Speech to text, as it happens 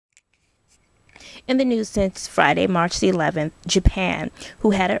In the news since Friday, March the 11th, Japan,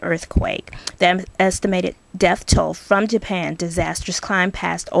 who had an earthquake. The estimated death toll from Japan disasters climbed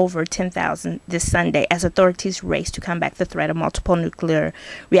past over 10,000 this Sunday as authorities race to combat the threat of multiple nuclear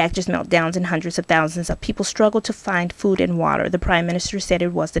reactors meltdowns and hundreds of thousands of people struggle to find food and water. The Prime Minister said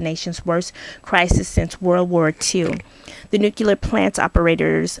it was the nation's worst crisis since World War II. The nuclear plant's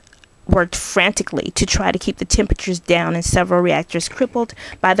operators worked frantically to try to keep the temperatures down in several reactors crippled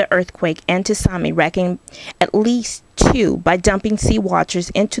by the earthquake and tsunami, wrecking at least two by dumping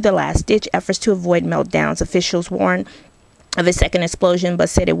seawaters into the last-ditch efforts to avoid meltdowns. Officials warned of a second explosion but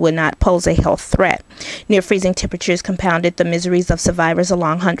said it would not pose a health threat. Near freezing temperatures compounded the miseries of survivors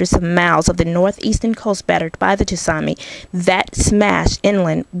along hundreds of miles of the northeastern coast battered by the tsunami that smashed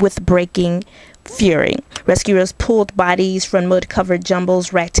inland with breaking fury. Rescuers pulled bodies from mud-covered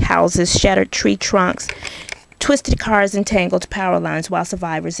jumbles, wrecked houses, shattered tree trunks, twisted cars, and tangled power lines while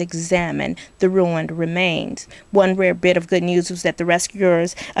survivors examined the ruined remains. One rare bit of good news was that the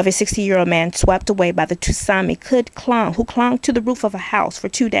rescuers of a 60-year-old man swept away by the tsunami who clung to the roof of a house for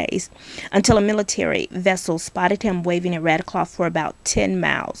 2 days until a military vessel spotted him waving a red cloth for about 10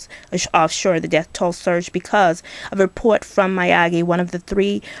 miles offshore. The death toll surged because of a report from Miyagi, one of the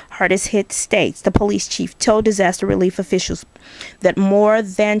 3 hardest hit states. The police chief told disaster relief officials that more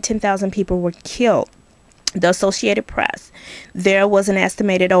than 10,000 people were killed. The Associated Press, there was an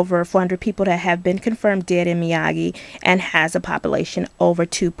estimated over 400 people that have been confirmed dead in Miyagi and has a population over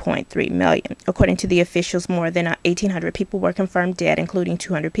 2.3 million. According to the officials, more than 1,800 people were confirmed dead, including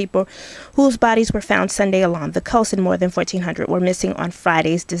 200 people whose bodies were found Sunday along the coast, and more than 1,400 were missing on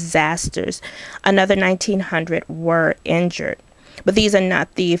Friday's disasters. Another 1,900 were injured. But these are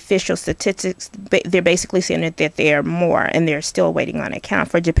not the official statistics. They're basically saying that there are more, and they're still waiting on account.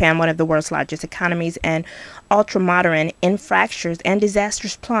 For Japan, one of the world's largest economies, and ultra-modern infrastructures and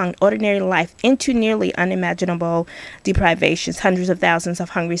disasters plunged ordinary life into nearly unimaginable deprivations. Hundreds of thousands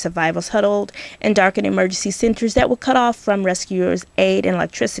of hungry survivors huddled in darkened emergency centers that were cut off from rescuers' aid and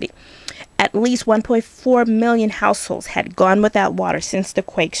electricity. At least 1.4 million households had gone without water since the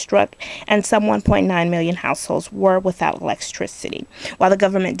quake struck, and some 1.9 million households were without electricity. While the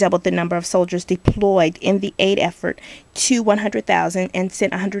government doubled the number of soldiers deployed in the aid effort to 100,000 and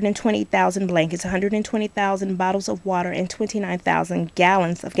sent 120,000 blankets, 120,000 bottles of water, and 29,000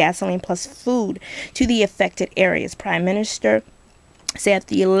 gallons of gasoline plus food to the affected areas. Prime Minister said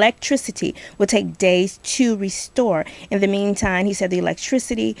the electricity would take days to restore. In the meantime, he said the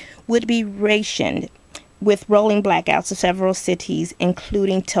electricity would be rationed with rolling blackouts of several cities,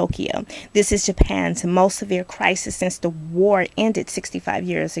 including Tokyo. This is Japan's most severe crisis since the war ended 65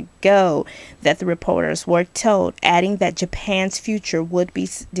 years ago, that the reporters were told, adding that Japan's future would be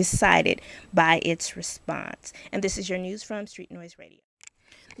decided by its response. And this is your news from Street Noise Radio.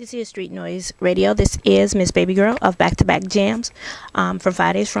 This is Street Noise Radio. This is Miss Baby Girl of Back to Back Jamz for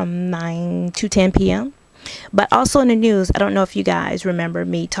Fridays from 9 to 10 p.m. But also in the news, I don't know if you guys remember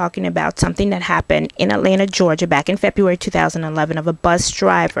me talking about something that happened in Atlanta, Georgia back in February 2011 of a bus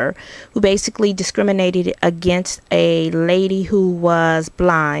driver who basically discriminated against a lady who was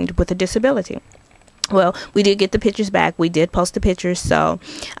blind with a disability. Well, we did get the pictures back. We did post the pictures, so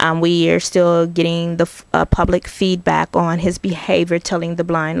we are still getting the public feedback on his behavior, telling the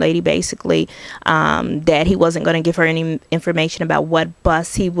blind lady basically that he wasn't going to give her any information about what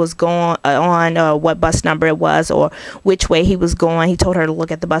bus he was going on, or what bus number it was, or which way he was going. He told her to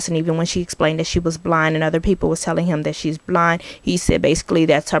look at the bus, and even when she explained that she was blind and other people was telling him that she's blind, he said basically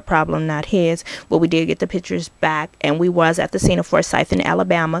that's her problem, not his. Well, we did get the pictures back, and we was at the scene of Forsyth in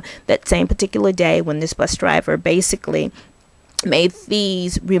Alabama that same particular day when this bus driver basically made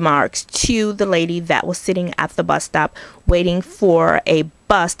these remarks to the lady that was sitting at the bus stop waiting for a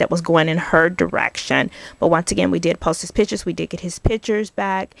bus that was going in her direction. But once again, we did post his pictures. We did get his pictures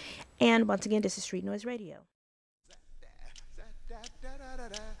back. And once again, this is Street Noise Radio.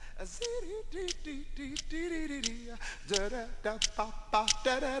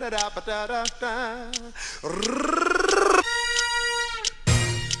 Rrrr.